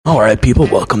All right, people,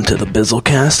 welcome to the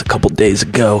Bizzlecast. A couple days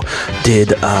ago,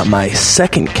 did my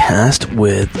second cast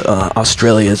with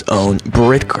Australia's own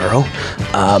Brit Girl.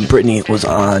 Brittany was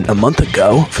on a month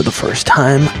ago for the first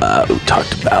time. We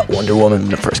talked about Wonder Woman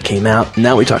when it first came out.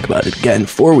 Now we talk about it again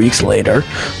 4 weeks later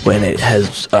when it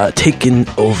has taken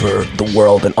over the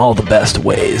world in all the best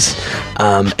ways.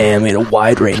 And we had a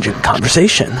wide-ranging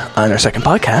conversation on our second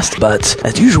podcast. But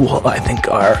as usual, I think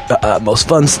our most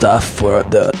fun stuff for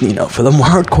the more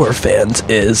hardcore fans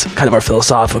is kind of our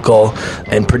philosophical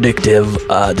and predictive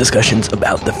discussions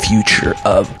about the future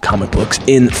of comic books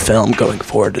in film going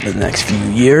forward in the next few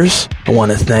years. I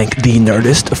want to thank The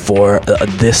Nerdist for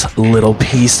this little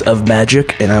piece of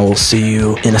magic, and I will see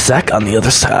you in a sec on the other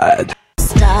side.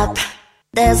 Stop.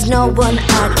 There's no one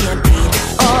I can beat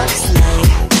or slay.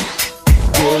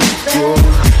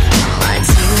 My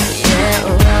team,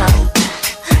 yeah,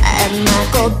 and my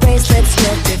gold bracelets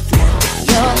will deflect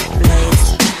your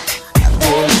blades.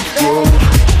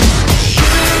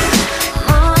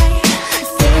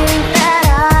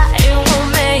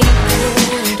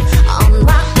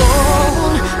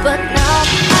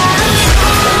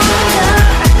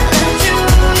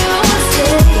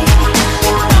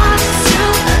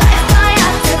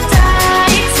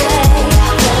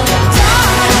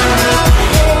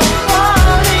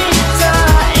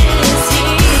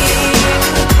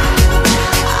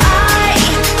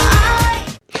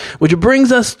 Which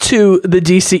brings us to the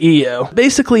DCEU.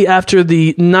 Basically, after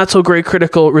the not-so-great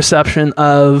critical reception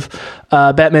of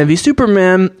Batman v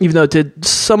Superman, even though it did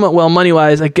somewhat well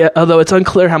money-wise, although it's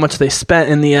unclear how much they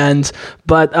spent in the end,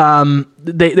 but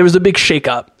there was a big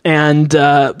shakeup. And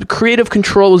creative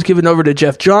control was given over to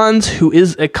Geoff Johns, who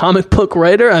is a comic book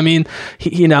writer. I mean,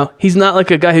 he's not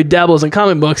like a guy who dabbles in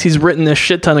comic books. He's written a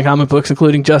shit ton of comic books,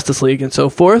 including Justice League and so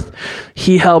forth.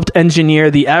 He helped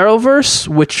engineer the Arrowverse,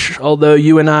 which, although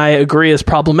you and I agree is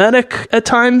problematic at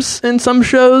times in some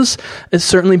shows, has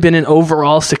certainly been an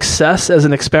overall success as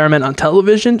an experiment on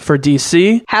television for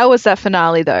DC. How was that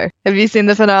finale, though? Have you seen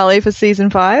the finale for season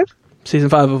 5? Season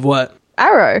 5 of what?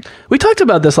 Arrow. We talked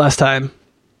about this last time.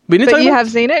 But you have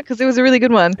seen it? Because it was a really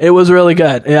good one. It was really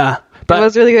good, yeah. But, it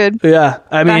was really good. Yeah,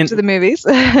 I mean... Back to the movies.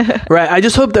 Right, I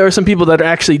just hope there are some people that are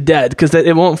actually dead, because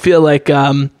it won't feel like...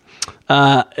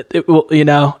 it will,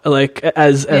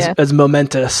 as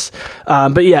momentous.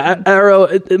 But yeah, Arrow,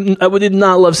 I did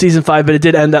not love season 5, but it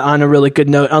did end on a really good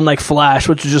note, unlike Flash,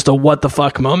 which was just a what the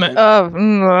fuck moment.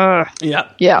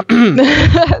 Yeah.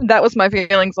 That was my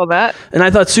feelings on that. And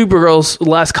I thought Supergirl's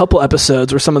last couple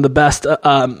episodes were some of the best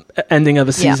ending of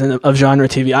a season of genre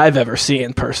TV I've ever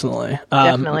seen, personally.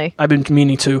 Definitely. I've been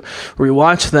meaning to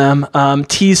rewatch them.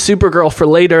 Tease Supergirl for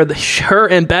later. Her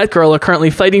and Batgirl are currently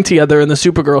fighting together in the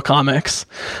Supergirl comics.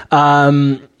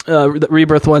 The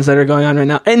Rebirth ones that are going on right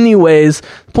now. Anyways,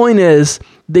 the point is,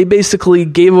 they basically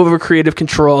gave over creative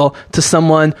control to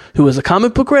someone who was a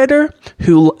comic book writer,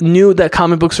 who knew that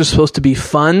comic books are supposed to be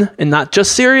fun and not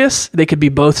just serious. They could be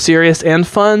both serious and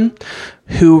fun,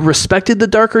 who respected the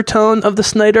darker tone of the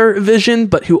Snyder vision,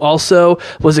 but who also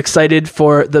was excited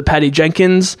for the Patty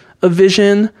Jenkins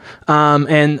vision,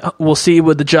 and we'll see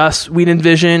with the Joss Whedon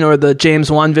vision or the James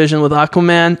Wan vision with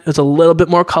Aquaman, it's a little bit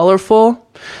more colorful,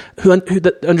 who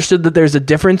understood that there's a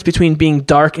difference between being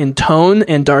dark in tone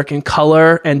and dark in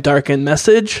color and dark in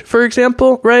message, for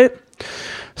example, right?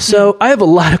 So I have a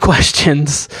lot of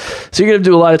questions. So you're going to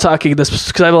do a lot of talking this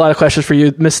because I have a lot of questions for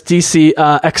you, Miss DC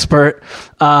expert.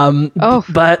 But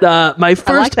my first...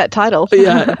 I like that title.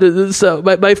 Yeah. So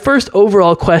my first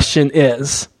overall question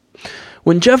is,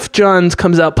 when Geoff Johns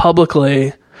comes out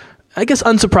publicly, I guess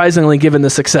unsurprisingly given the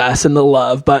success and the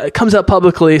love, but it comes out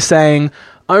publicly saying,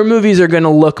 our movies are going to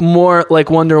look more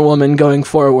like Wonder Woman going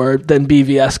forward than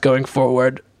BVS going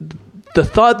forward. The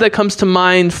thought that comes to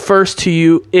mind first to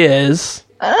you is...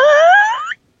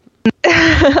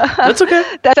 That's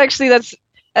okay.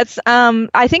 That's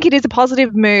I think it is a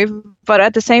positive move, but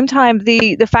at the same time,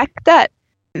 the fact that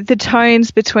the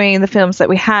tones between the films that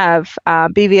we have,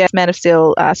 BVS, Man of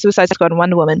Steel, Suicide Squad, and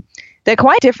Wonder Woman, they're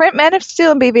quite different. Man of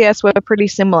Steel and BVS were pretty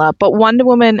similar, but Wonder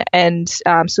Woman and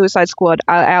Suicide Squad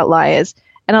are outliers.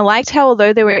 And I liked how,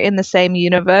 although they were in the same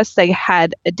universe, they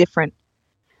had a different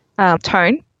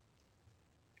tone.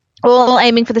 All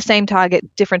aiming for the same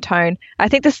target, different tone. I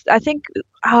think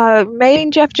maybe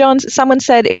Geoff Johns, someone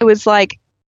said it was like,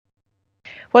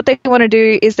 what they want to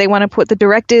do is they want to put the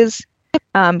directors,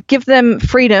 give them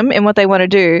freedom in what they want to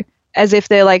do, as if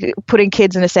they're like putting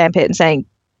kids in a sandpit and saying,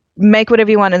 make whatever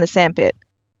you want in the sandpit.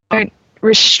 Don't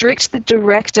restrict the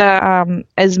director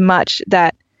as much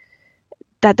that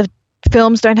the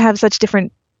films don't have such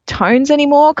different tones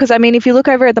anymore. Because, I mean, if you look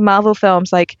over at the Marvel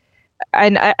films, like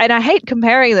I hate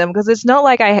comparing them because it's not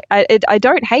like I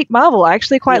don't hate Marvel. I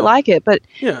actually quite like it, but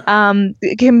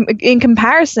in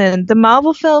comparison, the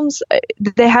Marvel films,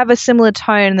 they have a similar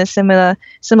tone. They're similar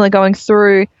going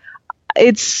through.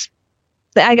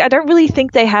 I don't really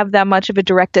think they have that much of a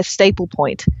director staple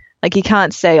point. Like you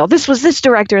can't say, oh, this was this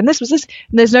director and this was this.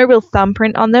 And there's no real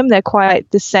thumbprint on them. They're quite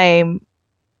the same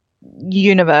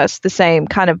universe, the same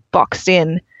kind of boxed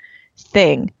in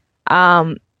thing.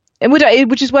 And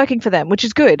which is working for them, which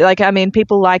is good. Like, I mean,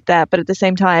 people like that, but at the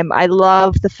same time, I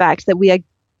love the fact that we are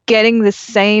getting the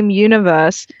same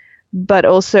universe, but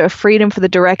also a freedom for the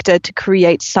director to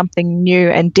create something new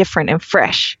and different and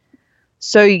fresh.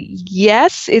 So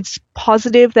yes, it's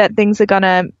positive that things are going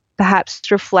to perhaps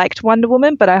reflect Wonder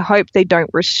Woman, but I hope they don't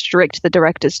restrict the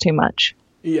directors too much.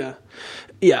 Yeah.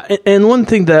 Yeah, and one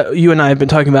thing that you and I have been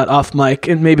talking about off mic,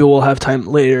 and maybe we'll have time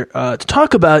later to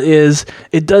talk about, is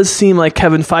it does seem like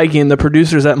Kevin Feige and the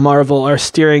producers at Marvel are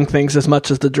steering things as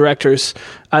much as the directors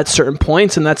at certain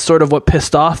points, and that's sort of what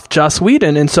pissed off Joss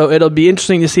Whedon. And so it'll be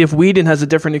interesting to see if Whedon has a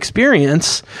different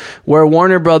experience, where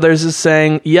Warner Brothers is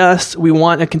saying, yes, we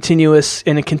want a continuous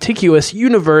and a contiguous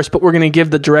universe, but we're going to give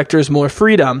the directors more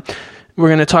freedom. We're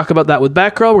going to talk about that with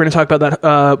Batgirl. We're going to talk about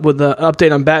that with the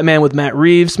update on Batman with Matt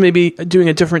Reeves, maybe doing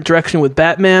a different direction with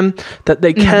Batman, that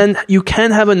you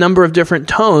can have a number of different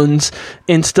tones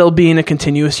and still be in a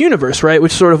continuous universe, right?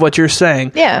 Which is sort of what you're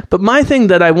saying. Yeah. But my thing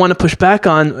that I want to push back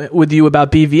on with you about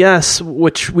BVS,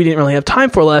 which we didn't really have time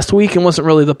for last week and wasn't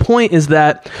really the point, is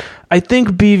that I think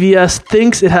BVS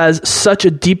thinks it has such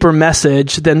a deeper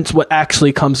message than what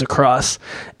actually comes across.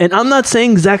 And I'm not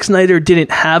saying Zack Snyder didn't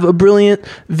have a brilliant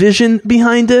vision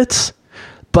behind it,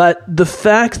 but the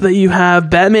fact that you have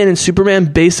Batman and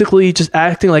Superman basically just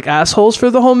acting like assholes for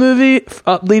the whole movie,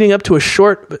 leading up to a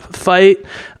short fight,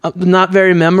 not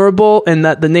very memorable, and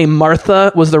that the name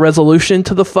Martha was the resolution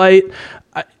to the fight,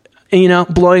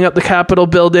 blowing up the Capitol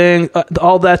building,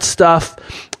 all that stuff.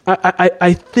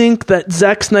 I think that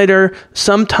Zack Snyder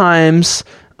sometimes,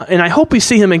 and I hope we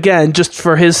see him again just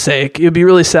for his sake. It would be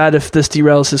really sad if this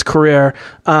derails his career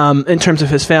in terms of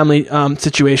his family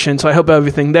situation. So I hope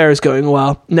everything there is going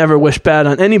well. Never wish bad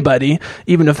on anybody,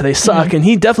 even if they suck. Mm-hmm. And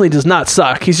he definitely does not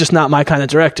suck. He's just not my kind of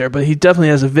director, but he definitely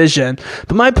has a vision.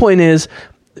 But my point is,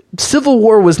 Civil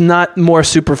War was not more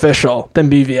superficial than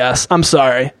BVS. I'm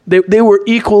sorry. They were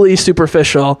equally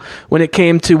superficial when it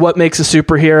came to what makes a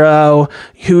superhero,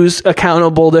 who's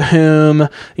accountable to whom,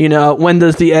 when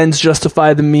does the ends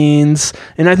justify the means.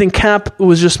 And I think Cap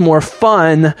was just more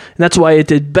fun, and that's why it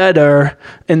did better,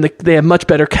 and they have much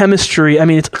better chemistry. I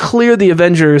mean, it's clear the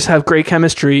Avengers have great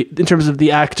chemistry in terms of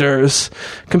the actors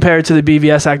compared to the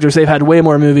BVS actors. They've had way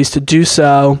more movies to do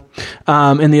so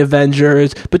in the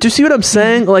Avengers. But do you see what I'm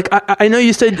saying? Like, I know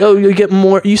you said, you get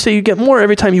more. You say you get more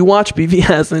every time you watch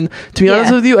BVS, and to be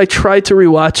honest with you, I tried to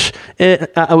rewatch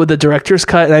it with the director's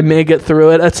cut, and I may get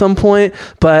through it at some point.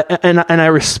 But and I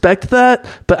respect that.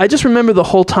 But I just remember the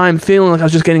whole time feeling like I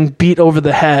was just getting beat over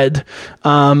the head.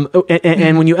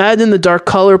 And when you add in the dark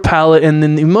color palette and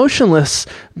then the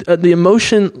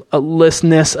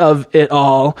emotionlessness of it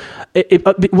all,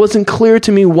 it wasn't clear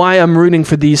to me why I'm rooting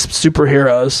for these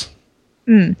superheroes.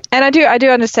 And I do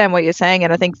understand what you're saying,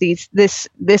 and I think this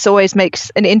always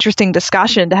makes an interesting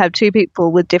discussion to have two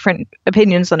people with different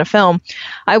opinions on a film.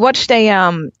 I watched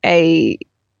a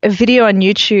video on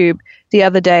YouTube the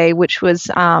other day, which was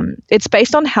it's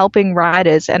based on helping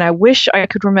writers, and I wish I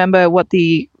could remember what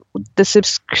the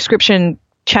subscription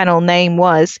channel name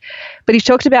was, but he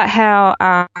talked about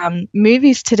how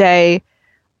movies today.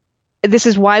 This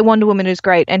is why Wonder Woman is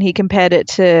great, and he compared it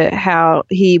to how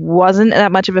he wasn't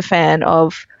that much of a fan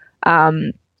of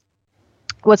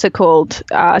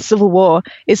Civil War,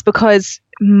 is because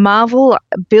Marvel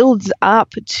builds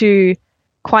up to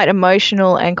quite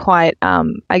emotional and quite,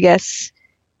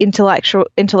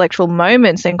 intellectual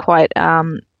moments and quite,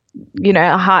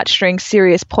 heartstring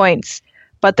serious points,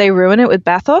 but they ruin it with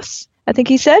bathos, I think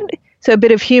he said. So a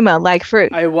bit of humor, like for...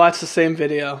 I watched the same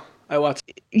video.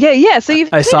 Yeah. So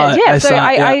I saw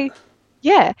it.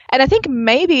 Yeah. And I think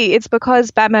maybe it's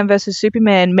because Batman versus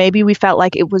Superman, maybe we felt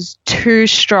like it was too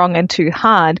strong and too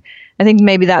hard. I think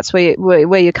maybe that's where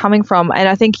you're coming from. And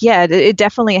I think, it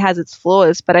definitely has its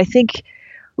flaws. But I think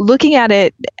looking at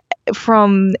it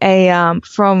from a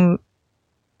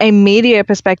media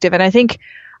perspective, and I think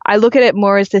I look at it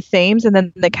more as the themes and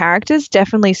then the characters,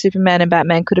 definitely Superman and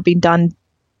Batman could have been done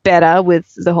better with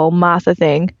the whole Martha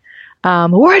thing.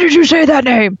 Why did you say that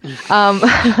name?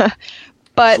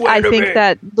 But I think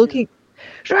that looking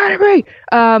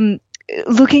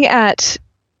at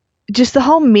just the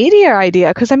whole media idea,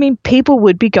 because I mean, people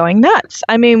would be going nuts.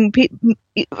 I mean,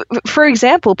 for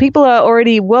example, people are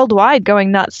already worldwide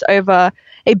going nuts over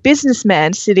a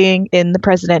businessman sitting in the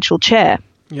presidential chair.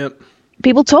 Yep.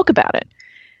 People talk about it.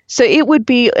 So it would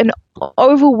be an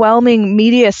overwhelming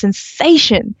media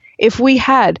sensation if we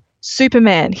had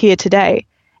Superman here today.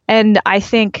 And I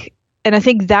think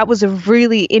that was a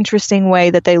really interesting way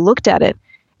that they looked at it,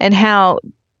 and how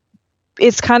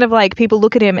it's kind of like people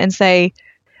look at him and say,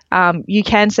 you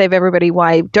can save everybody.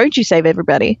 Why don't you save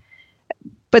everybody?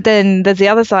 But then there's the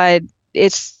other side.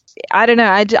 I don't know.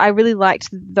 I really liked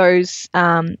those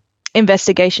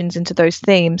investigations into those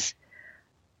themes.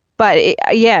 But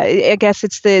I guess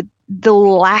it's the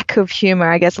lack of humor.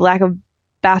 I guess lack of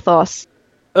bathos.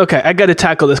 Okay, I got to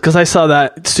tackle this because I saw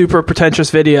that super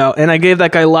pretentious video and I gave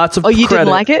that guy lots of credit. Oh, you didn't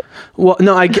like it? Well,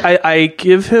 no, I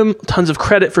give him tons of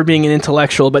credit for being an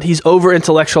intellectual, but he's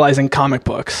over-intellectualizing comic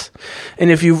books. And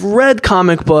if you've read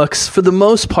comic books, for the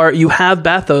most part, you have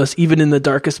bathos even in the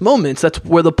darkest moments. That's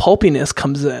where the pulpiness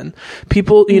comes in.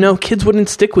 People, kids wouldn't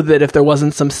stick with it if there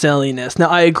wasn't some silliness. Now,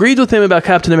 I agreed with him about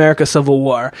Captain America Civil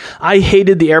War. I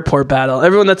hated the airport battle.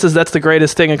 Everyone that says that's the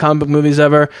greatest thing in comic book movies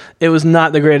ever, it was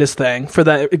not the greatest thing for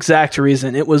that exact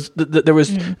reason. It was there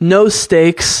was no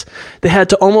stakes. They had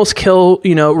to almost kill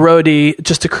Rhodey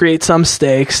just to create some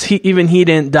stakes. He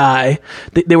didn't die.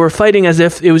 They were fighting as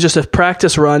if it was just a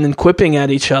practice run and quipping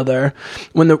at each other.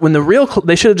 When the real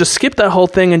they should have just skipped that whole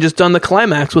thing and just done the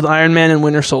climax with Iron Man and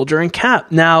Winter Soldier and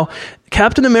Cap. Now,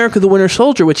 Captain America the Winter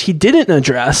Soldier, which he didn't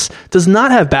address, does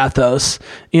not have bathos.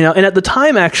 And at the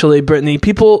time, actually, Brittany,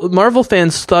 Marvel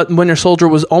fans thought Winter Soldier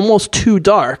was almost too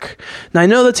dark. Now, I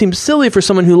know that seems silly for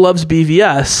someone who loves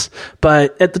BVS,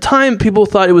 but at the time, people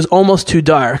thought it was almost too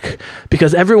dark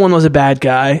because everyone was a bad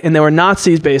guy and they were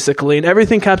Nazis, basically, and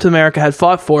everything Captain America had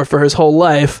fought for his whole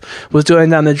life was going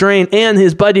down the drain, and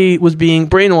his buddy was being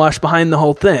brainwashed behind the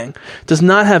whole thing. Does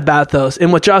not have bathos.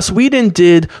 And what Joss Whedon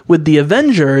did with the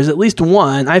Avengers, at least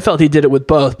one, I felt he did it with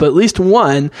both, but at least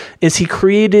one is he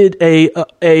created an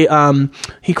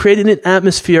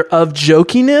atmosphere of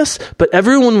jokiness, but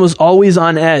everyone was always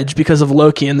on edge because of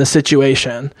Loki in the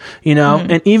situation,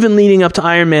 and even leading up to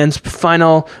Iron Man's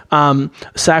final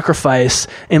sacrifice.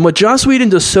 And what Joss Whedon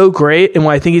does so great, and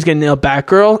why I think he's going to nail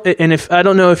Batgirl, and if I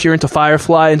don't know if you're into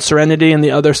Firefly and Serenity and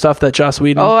the other stuff that Joss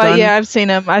Whedon done. Yeah, I've seen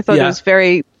him. I thought it was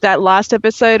that last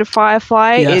episode of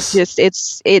Firefly, yes.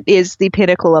 it is the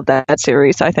pinnacle of that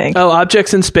series, I think. Oh,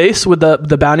 Objects in Space with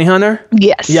the bounty hunter?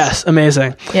 Yes,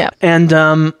 amazing. Yeah.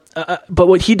 And but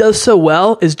what he does so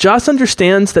well is Joss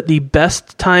understands that the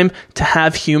best time to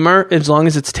have humor, as long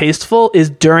as it's tasteful, is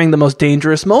during the most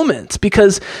dangerous moments,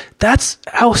 because that's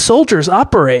how soldiers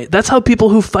operate. That's how people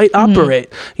who fight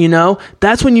operate.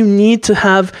 That's when you need to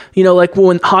have, like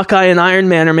when Hawkeye and Iron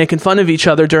Man are making fun of each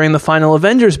other during the final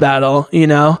Avengers battle,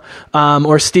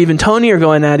 or Steve and Tony are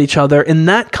going at each other. In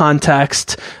that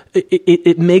context,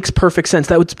 it makes perfect sense.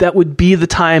 That would be the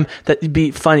time that would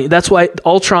be funny. That's why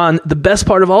Ultron, the best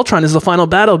part of Ultron is the final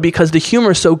battle, because the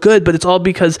humor is so good, but it's all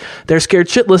because they're scared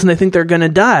shitless and they think they're going to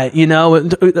die.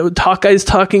 Hawkeye's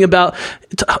talking about,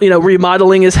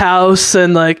 remodeling his house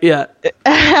and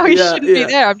how he shouldn't be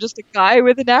there. I'm just a guy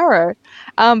with an arrow.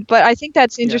 But I think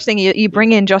that's interesting. You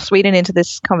bring in Joss Whedon into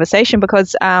this conversation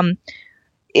because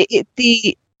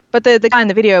But the guy in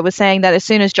the video was saying that as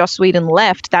soon as Joss Whedon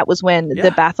left, that was when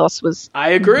the bathos was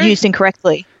used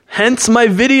incorrectly. Hence my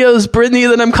videos, Brittany,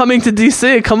 that I'm coming to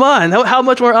DC. Come on. How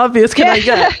much more obvious can I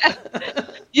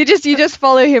get? You just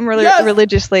follow him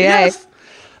religiously, yes.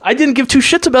 I didn't give two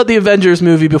shits about the Avengers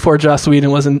movie before Joss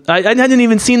Whedon wasn't. I hadn't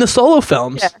even seen the solo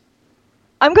films. Yeah.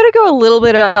 I'm going to go a little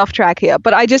bit off track here,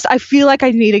 but I feel like I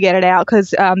need to get it out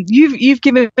because you've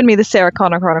given me the Sarah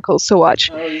Connor Chronicles to watch,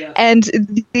 and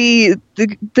the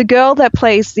girl that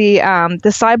plays the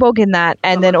cyborg in that,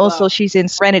 and Summer then also Glau. She's in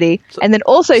Serenity, and then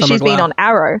also Summer she's Glau. been on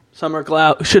Arrow. Summer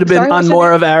Glau should have been on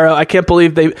more of Arrow. I can't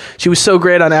believe she was so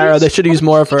great on Arrow. They should have used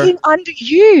more of her.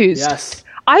 Underused. Yes.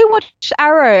 I watched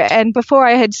Arrow, and before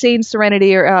I had seen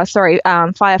Serenity or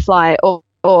Firefly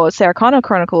or Sarah Connor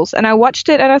Chronicles, and I watched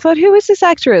it and I thought, who is this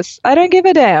actress? I don't give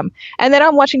a damn. And then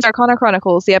I'm watching Sarah Connor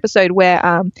Chronicles, the episode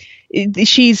where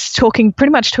she's talking pretty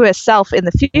much to herself in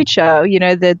the future,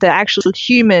 the actual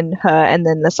human her and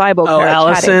then the cyborg her.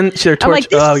 Allison, I'm like,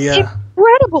 this is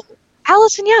incredible.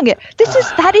 Alison Young.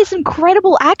 That is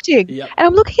incredible acting. Yep. And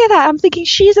I'm looking at that, I'm thinking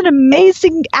she's an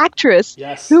amazing actress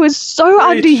who is so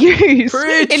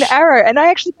underused in Arrow. And I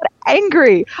actually got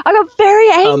angry. I got very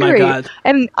angry. Oh my God.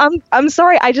 And I'm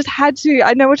sorry, I just had to.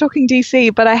 I know we're talking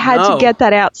DC, but I had to get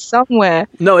that out somewhere.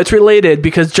 No, it's related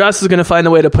because Joss is going to find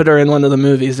a way to put her in one of the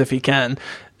movies if he can.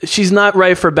 She's not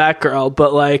right for Batgirl,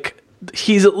 but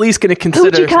he's at least going to Who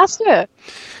would consider. you cast her?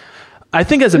 I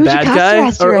think as a Who would you bad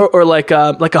cast her guy, as, Rick? or like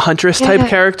a huntress type Yeah.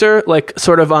 character, like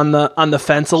sort of on the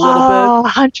fence a little Oh,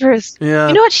 Huntress. Yeah.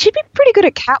 You know what? She'd be pretty good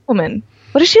at Catwoman.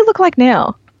 What does she look like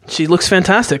now? bit. She looks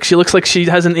fantastic. She looks like she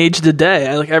hasn't aged a day.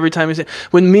 I like every time you say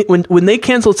when they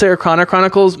canceled Sarah Connor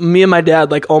Chronicles, me and my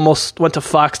dad like almost went to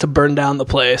Fox to burn down the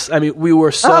place. I mean, we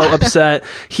were so upset.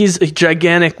 He's a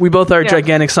gigantic. We both are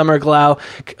gigantic Summer Glau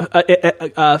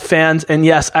fans, and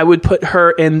yes, I would put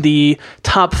her in the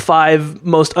top 5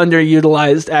 most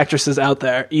underutilized actresses out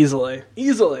there easily.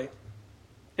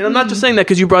 And I'm not just saying that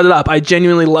because you brought it up. I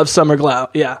genuinely love Summer Glau.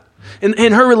 Yeah, and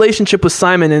her relationship with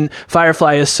Simon in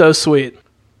Firefly is so sweet.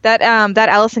 That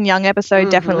Alison Young episode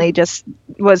definitely just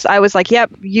was. I was like,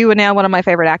 yep, you are now one of my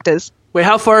favorite actors. Wait,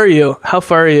 how far are you? How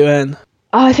far are you in?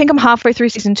 Oh, I think I'm halfway through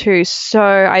season 2, so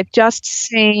I've just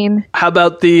seen. How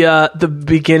about the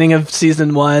beginning of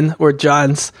season 1 where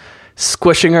John's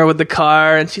squishing her with the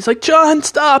car and she's like, John,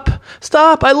 stop,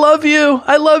 I love you,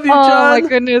 Oh John. my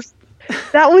goodness,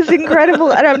 that was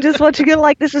incredible, and I'm just watching it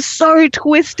like this is so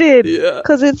twisted. Yeah.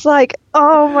 Because it's like,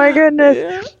 oh my goodness.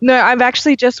 Yeah. No, I've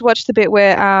actually just watched the bit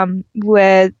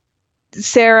where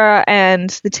Sarah and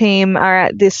the team are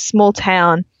at this small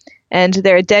town, and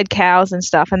there are dead cows and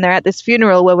stuff, and they're at this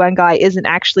funeral where one guy isn't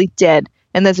actually dead,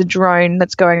 and there's a drone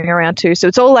that's going around too. So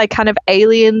it's all like kind of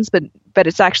aliens, but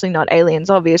it's actually not aliens,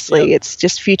 obviously. Yep. It's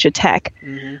just future tech.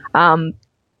 Mm-hmm.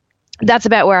 That's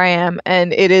about where I am,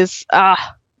 and it is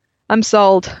I'm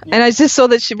sold. Yeah. And I just saw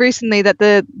that recently that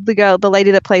the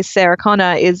lady that plays Sarah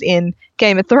Connor is in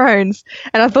Game of Thrones,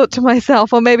 and I thought to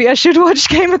myself, well, maybe I should watch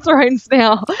Game of Thrones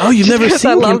now. Oh, you've never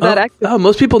seen I love that actor. Oh,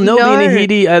 most people know No. Lena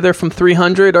Headey either from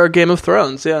 300 or Game of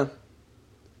Thrones. Yeah.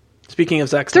 Speaking of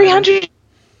Zack Snyder. 300.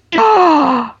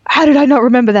 Oh, how did I not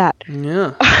remember that?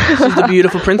 Yeah. She's the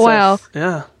beautiful princess. Wow.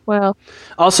 Yeah. Well,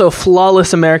 Also,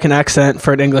 flawless American accent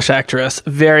for an English actress.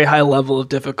 Very high level of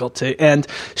difficulty. And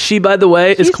she, by the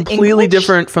way, is She's completely English?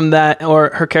 different from that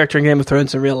or her character in Game of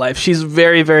Thrones in real life. She's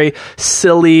very, very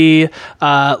silly,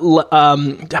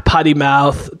 potty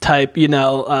mouth type,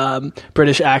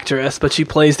 British actress, but she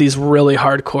plays these really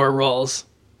hardcore roles.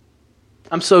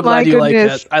 I'm so glad My you like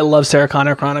goodness. it. I love Sarah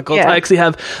Connor Chronicles. Yeah. I actually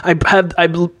I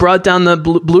brought down the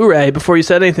Blu-ray before you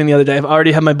said anything the other day. I've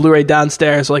already had my Blu-ray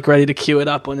downstairs, like ready to queue it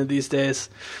up one of these days.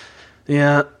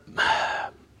 Yeah.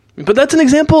 But that's an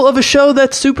example of a show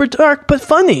that's super dark but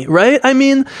funny, right? I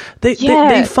mean, they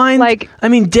find like- I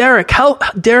mean, Derek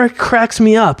cracks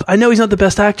me up. I know he's not the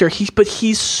best actor, but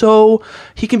he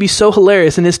can be so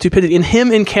hilarious in his stupidity. And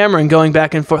him and Cameron going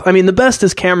back and forth. I mean, the best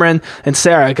is Cameron and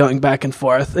Sarah going back and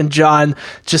forth, and John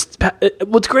just.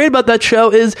 What's great about that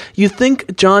show is you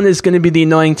think John is going to be the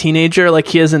annoying teenager like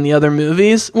he is in the other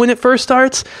movies when it first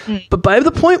starts, but by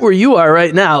the point where you are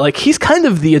right now, like he's kind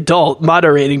of the adult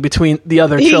moderating between the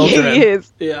other children. he is.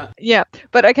 Yeah. Yeah,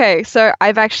 but okay, so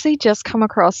I've actually just come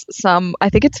across I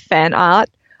think it's fan art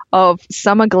of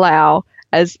Summer Glau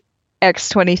as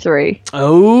X-23.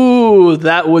 Oh,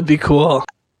 that would be cool.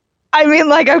 I mean,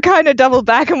 like, I've kind of doubled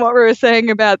back on what we were saying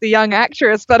about the young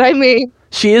actress, but I mean...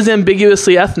 She is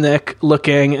ambiguously ethnic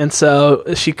looking, and so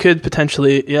she could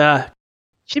potentially, yeah.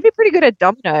 She'd be pretty good at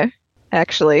Domino,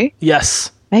 actually.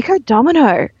 Yes. Make her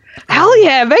Domino. Hell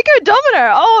yeah, make her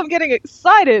Domino. Oh, I'm getting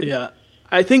excited. Yeah.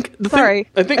 I think Sorry.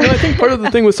 I think part of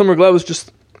the thing with Summer Glau was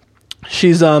just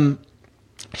she's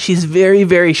very,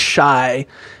 very shy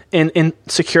and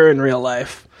insecure in real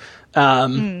life.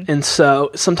 And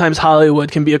so sometimes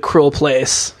Hollywood can be a cruel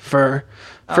place for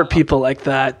people like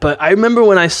that. But I remember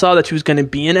when I saw that she was going to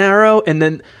be in Arrow, and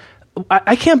then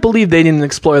I can't believe they didn't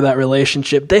explore that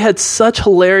relationship. They had such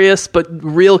hilarious but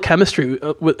real chemistry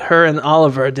with her and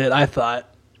Oliver did, I thought.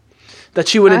 That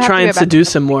she wouldn't try and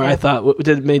seduce him more, I thought,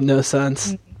 made no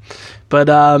sense. But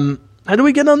how do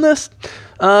we get on this?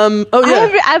 I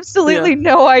have absolutely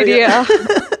no idea.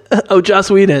 Joss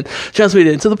Whedon.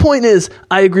 So the point is,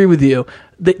 I agree with you.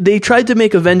 They tried to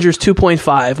make Avengers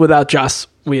 2.5 without Joss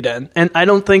Whedon, and I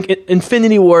don't think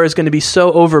Infinity War is going to be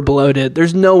so over bloated.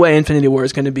 There's no way Infinity War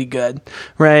is going to be good,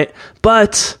 right?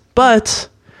 But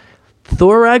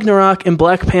Thor Ragnarok and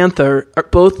Black Panther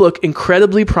both look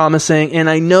incredibly promising, and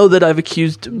I know that I've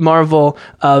accused Marvel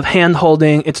of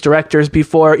hand-holding its directors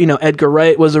before. Edgar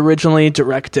Wright was originally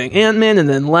directing Ant-Man and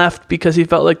then left because he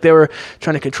felt like they were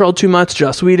trying to control too much.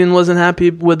 Joss Whedon wasn't happy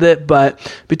with it, but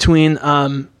between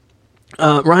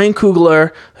Ryan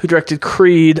Coogler, who directed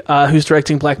Creed, who's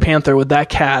directing Black Panther with that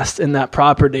cast and that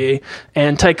property,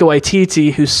 and Taika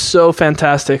Waititi, who's so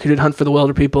fantastic, who did Hunt for the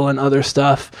Wilder People and other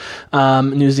stuff,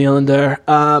 New Zealander,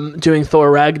 doing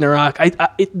Thor Ragnarok.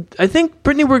 I think,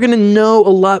 Brittany, we're going to know a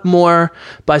lot more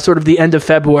by sort of the end of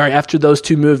February after those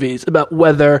two movies about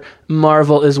whether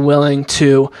Marvel is willing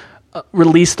to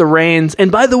release the reins.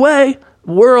 And by the way,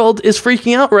 world is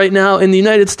freaking out right now in the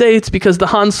United States because the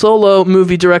Han Solo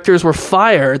movie directors were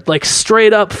fired, like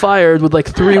straight up fired with like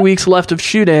 3 weeks left of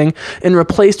shooting, and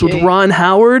replaced with Ron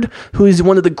Howard, who is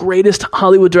one of the greatest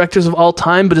Hollywood directors of all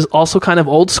time, but is also kind of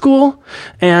old school.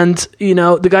 And, you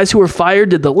know, the guys who were fired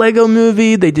did the Lego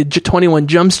movie, they did 21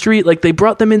 Jump Street, like they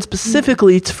brought them in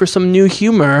specifically for some new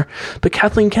humor. But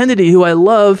Kathleen Kennedy, who I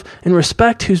love and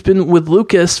respect, who's been with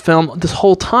Lucasfilm this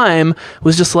whole time,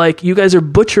 was just like, you guys are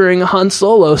butchering Han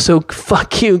Solo, so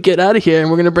fuck you, get out of here, and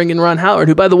we're going to bring in Ron Howard,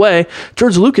 who, by the way,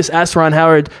 George Lucas asked Ron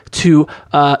Howard to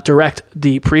direct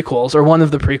the prequels, or one of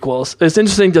the prequels. It's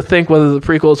interesting to think whether the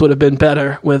prequels would have been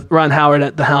better with Ron Howard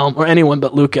at the helm, or anyone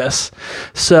but Lucas.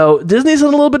 So Disney's in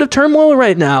a little bit of turmoil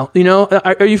right now. You know,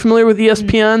 are you familiar with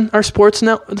ESPN, our sports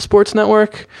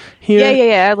network here?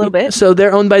 Yeah, a little bit. So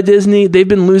they're owned by Disney. They've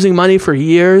been losing money for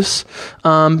years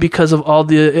because of all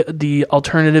the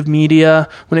alternative media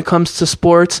when it comes to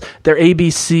sports. Their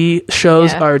ABC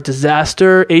shows are a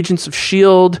disaster. Agents of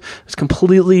S.H.I.E.L.D. is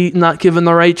completely not given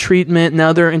the right treatment.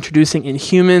 Now they're introducing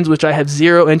Inhumans, which I have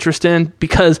zero interest in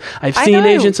because I've seen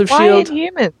Agents of S.H.I.E.L.D.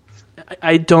 Inhumans?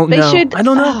 I don't know. I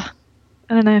don't know.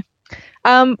 I don't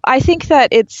know. I think that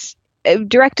it's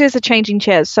directors are changing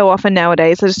chairs so often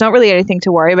nowadays. There's not really anything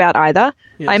to worry about either.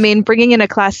 Yes. I mean, bringing in a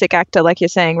classic actor, like you're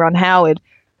saying, Ron Howard,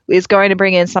 is going to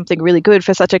bring in something really good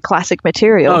for such a classic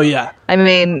material. Oh yeah. I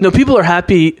mean, no, people are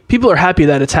happy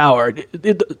that it's Howard.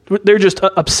 They're just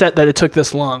upset that it took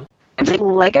this long. Is it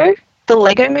Lego? The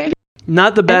Lego movie?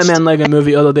 Not the Batman Lego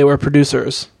movie, although they were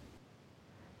producers.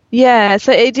 Yeah,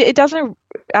 so it doesn't.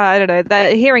 I don't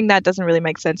know. Hearing that doesn't really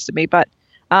make sense to me. But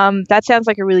that sounds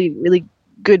like a really, really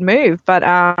good move. But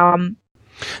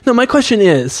no, my question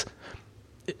is,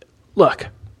 look.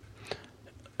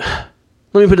 Let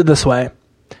me put it this way.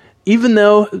 Even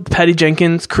though Patty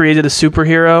Jenkins created a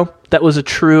superhero that was a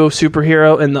true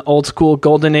superhero in the old school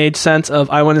golden age sense of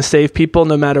I want to save people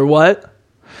no matter what,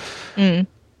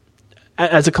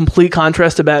 as a complete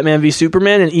contrast to Batman v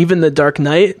Superman and even The Dark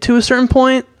Knight to a certain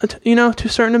point, you know, to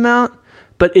a certain amount,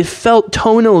 but it felt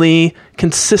tonally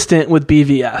consistent with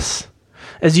BVS.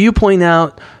 As you point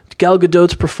out, Gal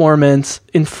Gadot's performance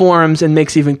informs and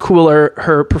makes even cooler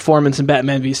her performance in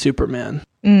Batman v Superman.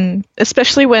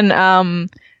 Especially when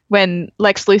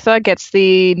Lex Luthor gets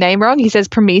the name wrong. He says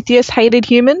Prometheus hated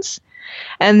humans.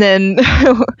 And then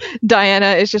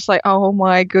Diana is just like, oh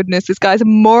my goodness, this guy's a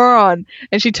moron.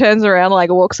 And she turns around, like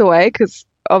walks away, because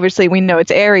obviously we know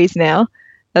it's Ares now.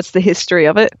 That's the history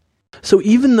of it. So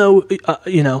even though,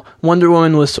 you know, Wonder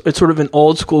Woman was it's sort of an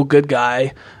old school good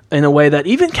guy in a way that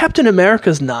even Captain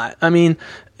America's not. I mean,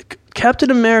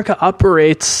 Captain America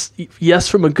operates, yes,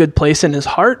 from a good place in his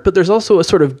heart, but there's also a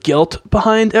sort of guilt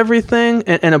behind everything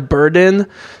and a burden.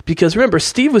 Because remember,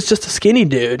 Steve was just a skinny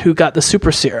dude who got the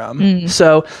super serum.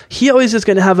 So he always is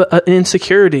going to have an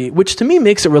insecurity, which to me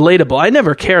makes it relatable. I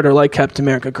never cared or liked Captain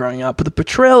America growing up, but the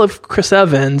portrayal of Chris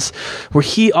Evans, where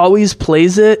he always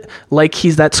plays it like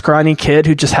he's that scrawny kid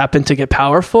who just happened to get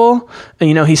powerful. And,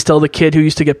 you know, he's still the kid who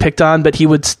used to get picked on, but he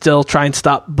would still try and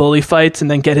stop bully fights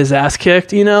and then get his ass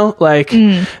kicked, you know? Like,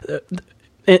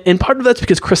 and part of that's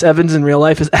because Chris Evans in real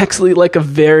life is actually like a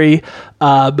very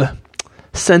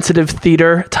sensitive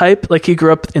theater type. Like he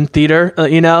grew up in theater,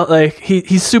 you know, like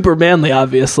he's super manly,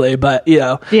 obviously, but you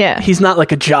know, he's not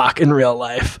like a jock in real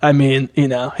life. I mean, you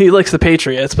know, he likes the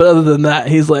Patriots, but other than that,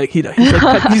 he's like, you know, he's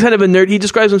kind of a nerd. He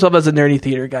describes himself as a nerdy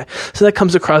theater guy. So that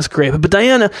comes across great. But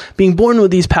Diana being born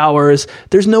with these powers,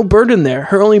 there's no burden there.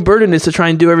 Her only burden is to try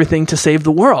and do everything to save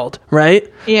the world,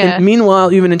 right? Yeah. And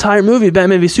meanwhile, you have an entire movie,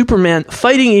 Batman v Superman,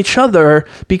 fighting each other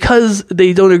because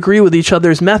they don't agree with each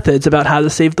other's methods about how to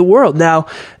save the world. Now,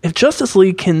 if Justice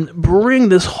League can bring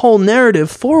this whole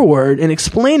narrative forward and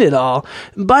explain it all,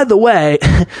 by the way,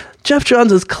 Jeff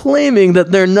Johns is claiming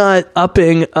that they're not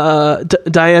upping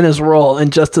Diana's role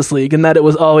in Justice League and that it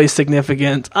was always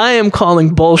significant. I am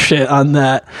calling bullshit on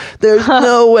that. There's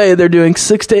no way they're doing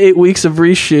 6 to 8 weeks of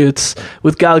reshoots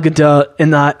with Gal Gadot and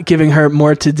not giving her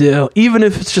more to do, even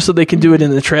if it's just so they can do it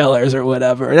in the trailers or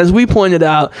whatever. And as we pointed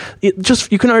out, you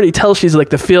can already tell she's like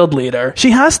the field leader. She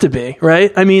has to be,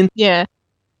 right? I mean, yeah.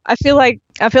 I feel like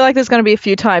there's going to be a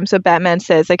few times where Batman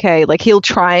says, okay, like he'll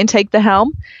try and take the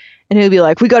helm, and he'll be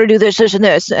like, we got to do this, this, and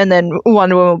this. And then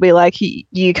Wonder Woman will be like,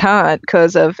 you can't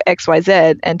because of X, Y,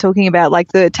 Z. And talking about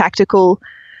like the tactical,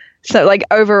 so like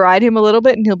override him a little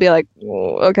bit. And he'll be like,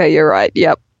 oh, okay, you're right.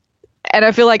 Yep. And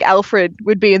I feel like Alfred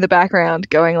would be in the background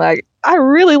going like, I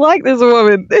really like this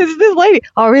woman. This lady.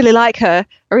 I really like her.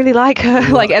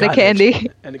 Like Etta Candy.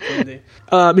 Etta Candy.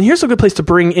 And here's a good place to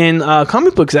bring in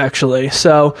comic books, actually.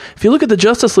 So if you look at the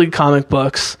Justice League comic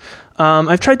books,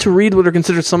 I've tried to read what are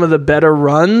considered some of the better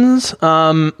runs.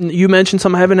 You mentioned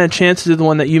some. I haven't had a chance to do the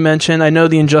one that you mentioned. I know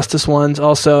the Injustice ones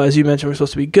also, as you mentioned, were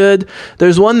supposed to be good.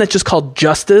 There's one that's just called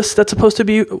Justice that's supposed to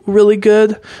be really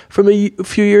good from a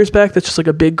few years back. That's just like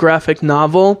a big graphic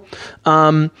novel.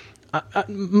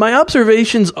 My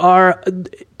observations are,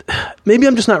 maybe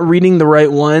I'm just not reading the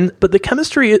right one, but the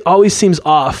chemistry always seems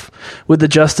off with the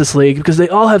Justice League because they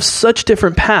all have such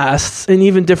different pasts and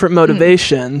even different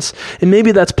motivations. And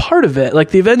maybe that's part of it.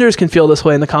 Like the Avengers can feel this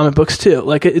way in the comic books too.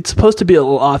 Like it's supposed to be a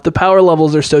little off. The power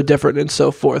levels are so different and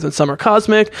so forth. And some are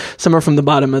cosmic, some are from the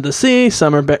bottom of the sea,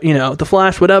 some are, the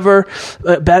Flash, whatever.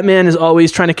 Batman is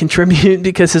always trying to contribute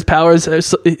because his powers is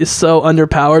so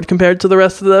underpowered compared to the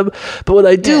rest of them. But what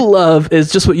I do love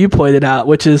is just what you pointed out,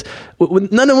 which is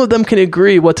none of them can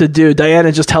agree what to do.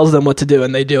 Diana just tells them what to do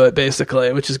and they do it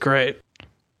basically, which is great.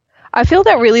 I feel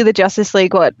that really the Justice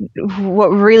League, what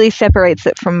really separates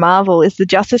it from Marvel is the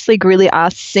Justice League really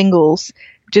are singles,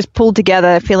 just pulled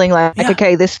together, feeling like,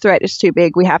 okay, this threat is too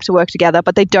big, we have to work together,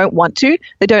 but they don't want to.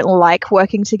 They don't like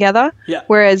working together. Yeah.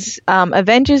 Whereas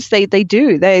Avengers, they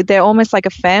do. They're almost like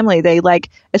a family. They like,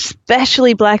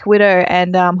 especially Black Widow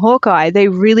and Hawkeye, they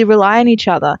really rely on each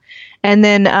other. And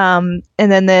then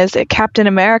there's Captain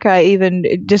America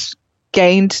even just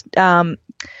gained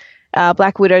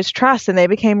Black Widow's trust and they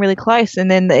became really close. And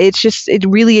then it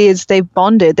really is, they've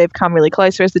bonded, they've come really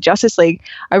close. Whereas the Justice League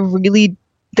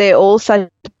they're all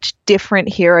such different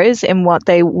heroes in what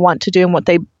they want to do and what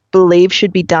they believe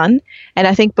should be done. And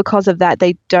I think because of that,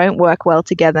 they don't work well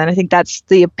together. And I think that's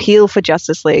the appeal for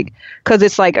Justice League, because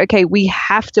it's like, okay, we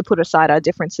have to put aside our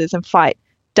differences and fight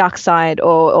Darkseid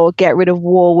or get rid of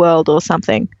War World or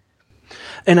something.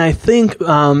 And I think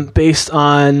based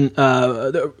on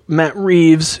Matt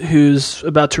Reeves, who's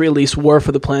about to release War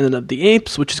for the Planet of the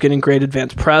Apes, which is getting great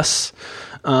advanced press,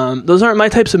 those aren't my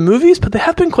types of movies, but they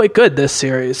have been quite good this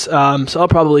series. So I'll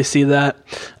probably see that.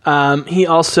 He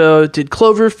also did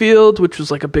Cloverfield, which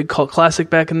was like a big cult classic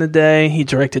back in the day. He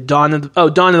directed Dawn of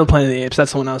the Planet of the Apes.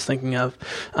 That's the one I was thinking of.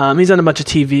 He's done a bunch of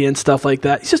TV and stuff like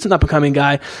that. He's just an up-and-coming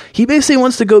guy. He basically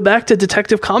wants to go back to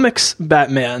Detective Comics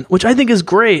Batman, which I think is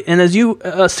great. And as you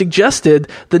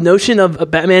suggested, the notion of a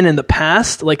Batman in the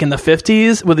past, like in the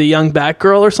 50s, with a young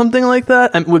Batgirl or something like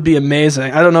that, would be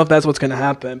amazing. I don't know if that's what's going to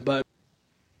happen, but...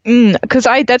 Because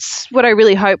that's what I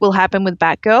really hope will happen with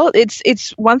Batgirl. It's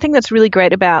one thing that's really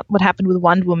great about what happened with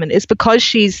Wonder Woman is because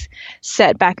she's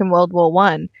set back in World War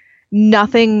One.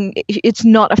 It's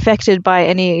not affected by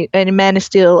any Man of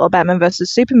Steel or Batman versus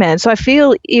Superman. So I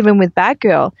feel even with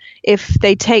Batgirl, if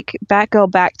they take Batgirl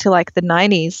back to like the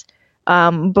 90s,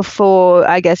 before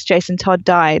I guess Jason Todd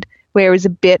died, where it was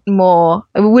it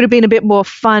would have been a bit more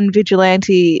fun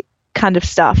vigilante kind of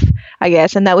stuff, I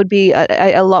guess, and that would be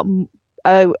a lot.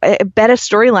 A better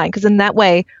storyline, because in that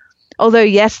way, although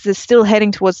yes, they're still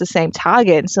heading towards the same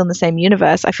target and still in the same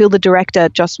universe, I feel the director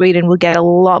Joss Whedon will get a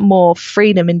lot more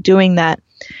freedom in doing that.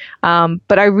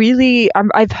 But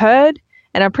I've heard,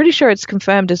 and I'm pretty sure it's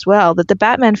confirmed as well, that the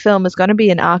Batman film is going to be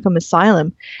in Arkham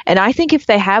Asylum, and I think if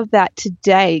they have that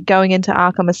today going into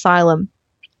Arkham Asylum,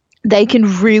 they can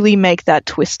really make that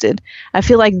twisted. I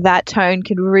feel like that tone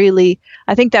could really,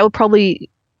 I think that would probably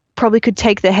could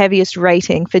take the heaviest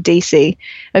rating for DC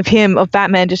of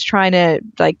Batman just trying to,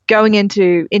 like, going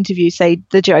into interview, say,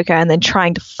 the Joker, and then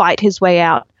trying to fight his way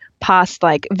out past,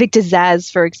 like, Victor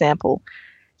Zsasz, for example.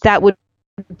 That would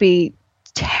be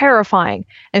terrifying.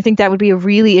 And I think that would be a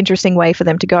really interesting way for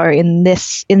them to go in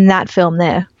that film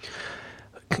there.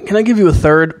 Can I give you a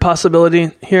third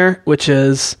possibility here, which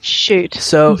is... Shoot.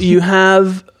 So you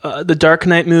have the Dark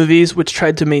Knight movies, which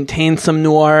tried to maintain some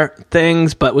noir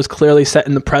things, but was clearly set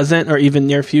in the present or even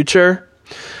near future.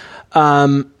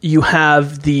 You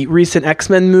have the recent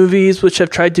X-Men movies, which have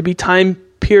tried to be time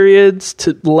periods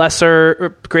to lesser or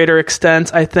greater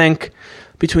extent. I think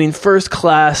between First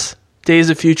Class, Days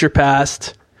of Future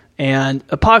Past, and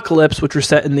Apocalypse, which were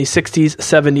set in the 60s,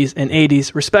 70s, and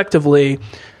 80s, respectively,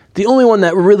 the only one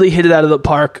that really hit it out of the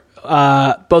park,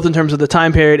 both in terms of the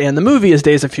time period and the movie, is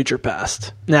Days of Future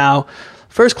Past. Now,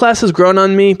 First Class has grown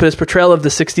on me, but his portrayal of the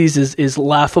 60s is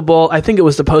laughable. I think it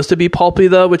was supposed to be pulpy,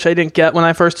 though, which I didn't get when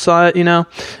I first saw it,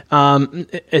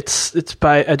 It's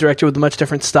by a director with a much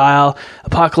different style.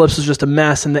 Apocalypse was just a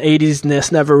mess, and the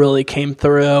 80s-ness never really came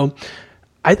through.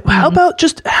 How about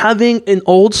just having an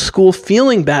old school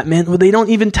feeling Batman where they don't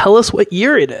even tell us what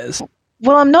year it is?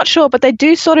 Well, I'm not sure, but they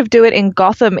do sort of do it in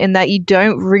Gotham in that you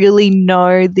don't really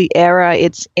know the era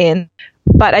it's in.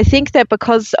 But I think that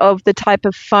because of the type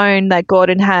of phone that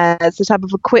Gordon has, the type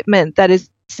of equipment that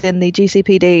is in the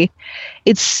GCPD,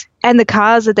 and the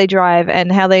cars that they drive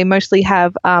and how they mostly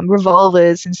have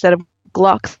revolvers instead of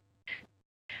Glocks,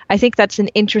 I think that's an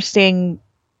interesting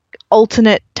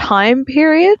alternate time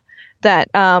period that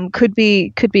could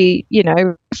be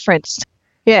referenced.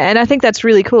 Yeah, and I think that's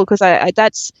really cool because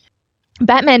that's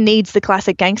Batman needs the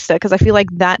classic gangster because I feel like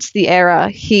that's the era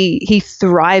he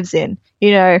thrives in.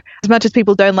 As much as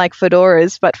people don't like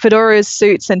fedoras, but fedoras,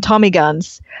 suits, and Tommy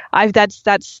guns,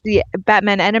 that's the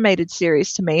Batman animated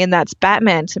series to me, and that's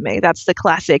Batman to me. That's the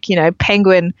classic,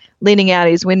 Penguin leaning out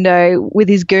his window with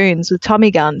his goons with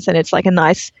Tommy guns, and it's like a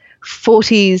nice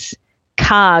 40s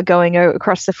car going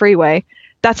across the freeway.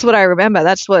 That's what I remember.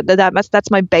 That's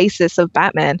my basis of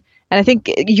Batman. And I think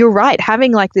you're right.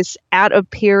 Having like this out of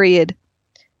period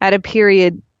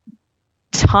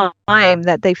time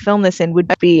that they film this in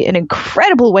would be an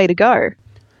incredible way to go.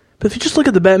 But if you just look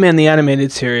at the Batman the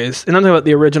Animated Series, and I'm talking about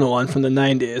the original one from the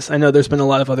 90s, I know there's been a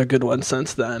lot of other good ones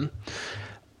since then.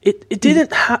 It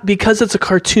didn't because it's a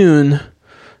cartoon,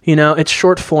 it's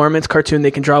short form, it's cartoon,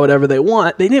 they can draw whatever they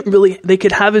want. They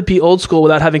could have it be old school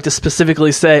without having to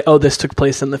specifically say, oh, this took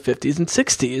place in the 50s and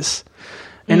 60s.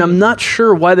 And I'm not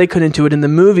sure why they couldn't do it in the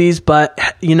movies, but,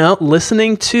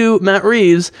 listening to Matt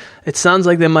Reeves, it sounds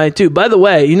like they might do. By the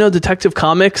way, Detective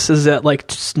Comics is at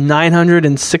like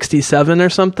 967 or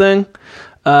something.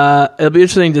 It'll be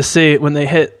interesting to see when they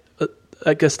hit,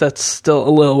 I guess that's still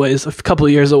a little ways, a couple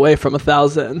of years away from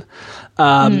 1,000.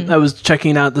 I was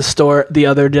checking out the store the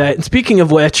other day. And speaking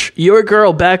of which, your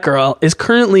girl, Batgirl, is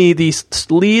currently the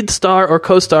lead star or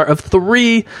co-star of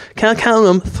three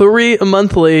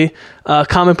monthly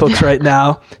comic books right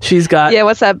now. She's got... Yeah,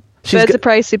 what's that? Birds of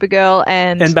Prey, Supergirl,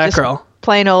 and Batgirl.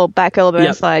 Plain old Batgirl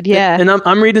Burnside, yeah. And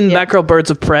I'm reading Batgirl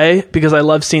Birds of Prey because I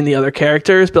love seeing the other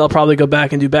characters, but I'll probably go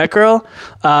back and do Batgirl.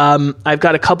 I've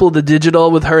got a couple of the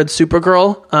digital with her and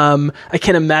Supergirl. I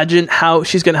can't imagine how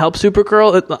she's going to help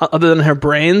Supergirl other than her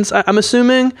brains, I'm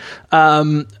assuming.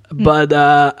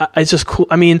 But it's just cool.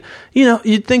 I mean,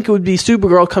 you'd think it would be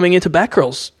Supergirl coming into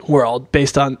Batgirl's world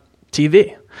based on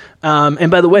TV. And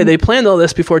by the way, they planned all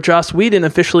this before Joss Whedon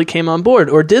officially came on board,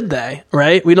 or did they?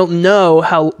 Right? We don't know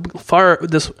how far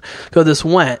this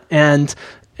went. And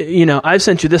I've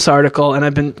sent you this article, and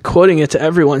I've been quoting it to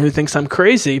everyone who thinks I'm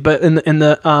crazy. But in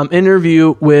the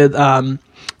interview with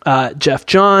Jeff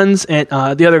Johns and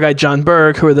the other guy, John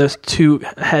Berg, who are the two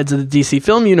heads of the DC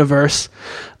film universe,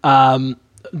 the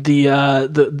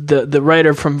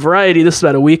writer from Variety, this is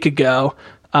about a week ago,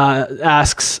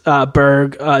 asks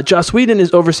Berg, Joss Whedon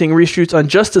is overseeing reshoots on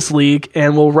Justice League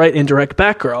and will write and direct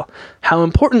Batgirl. How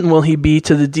important will he be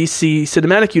to the DC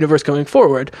cinematic universe going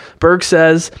forward? Berg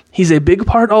says, he's a big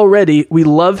part already. We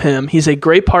love him. He's a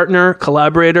great partner,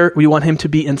 collaborator. We want him to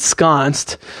be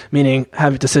ensconced, meaning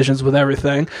have decisions with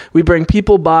everything. We bring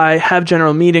people by, have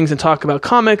general meetings, and talk about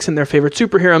comics and their favorite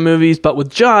superhero movies. But with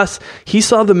Joss, he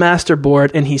saw the master board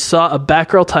and he saw a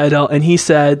Batgirl title and he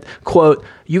said, quote,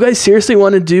 you guys seriously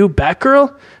want to do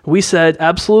Batgirl? We said,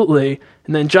 absolutely.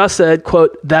 And then Joss said,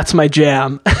 quote, that's my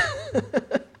jam.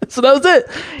 So that was it.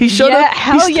 He showed up.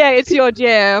 Hell yeah, it's your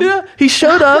jam. Yeah, he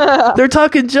showed up. They're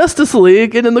talking Justice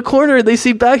League, and in the corner, he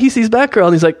sees Batgirl,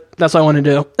 and he's like, that's what I want to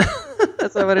do.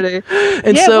 That's what I want to do.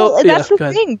 And that's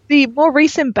the thing. The more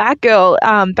recent Batgirl,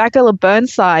 Batgirl of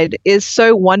Burnside, is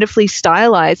so wonderfully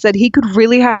stylized that he could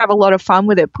really have a lot of fun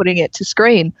with it, putting it to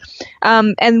screen.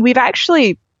 And we've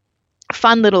actually...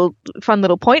 Fun little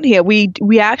point here.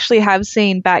 We actually have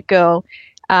seen Batgirl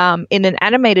in an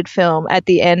animated film at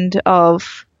the end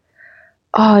of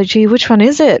which one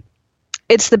is it?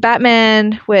 It's the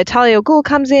Batman where Talia al Ghul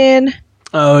comes in.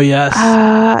 Oh yes.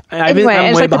 Anyway,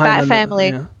 it's like the Bat Family.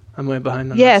 Yeah, I'm way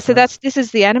behind on yeah, so this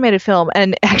is the animated film,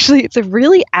 and actually it's a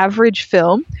really average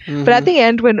film. Mm-hmm. But at the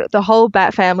end, when the whole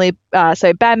Bat Family,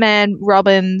 so Batman,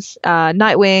 Robins,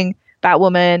 Nightwing,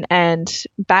 Batwoman, and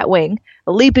Batwing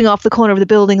leaping off the corner of the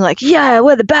building like, yeah,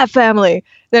 we're the Bat Family.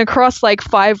 Then across like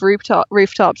 5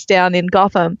 rooftops down in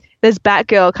Gotham, there's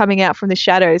Batgirl coming out from the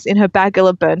shadows in her Batgirl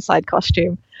of Burnside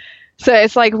costume. So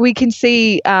it's like we can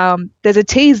see there's a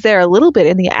tease there a little bit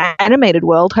in the animated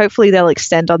world. Hopefully they'll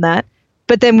extend on that.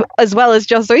 but then as well as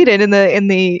Joss Whedon in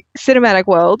the cinematic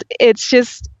world, it's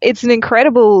an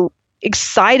incredible,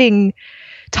 exciting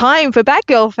time for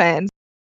Batgirl fans.